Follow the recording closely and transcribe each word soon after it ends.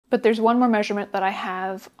But there's one more measurement that I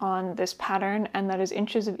have on this pattern, and that is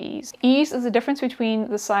inches of ease. Ease is the difference between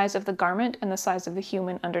the size of the garment and the size of the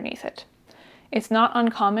human underneath it. It's not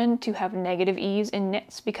uncommon to have negative ease in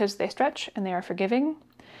knits because they stretch and they are forgiving.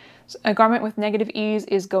 So a garment with negative ease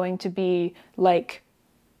is going to be like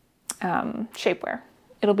shapewear.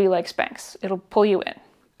 It'll be like Spanx. It'll pull you in.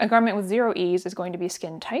 A garment with zero ease is going to be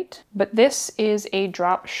skin tight, but this is a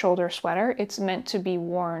drop shoulder sweater. It's meant to be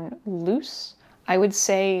worn loose. I would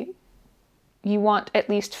say you want at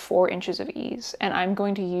least 4 inches of ease, and I'm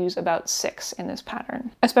going to use about 6 in this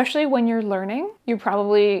pattern. Especially when you're learning, you're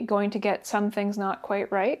probably going to get some things not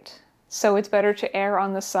quite right, so it's better to err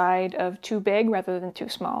on the side of too big rather than too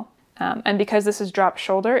small. And because this is drop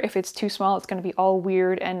shoulder, if it's too small, it's going to be all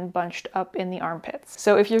weird and bunched up in the armpits.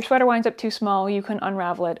 So if your sweater winds up too small, you can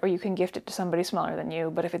unravel it or you can gift it to somebody smaller than you,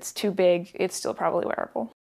 but if it's too big, it's still probably wearable.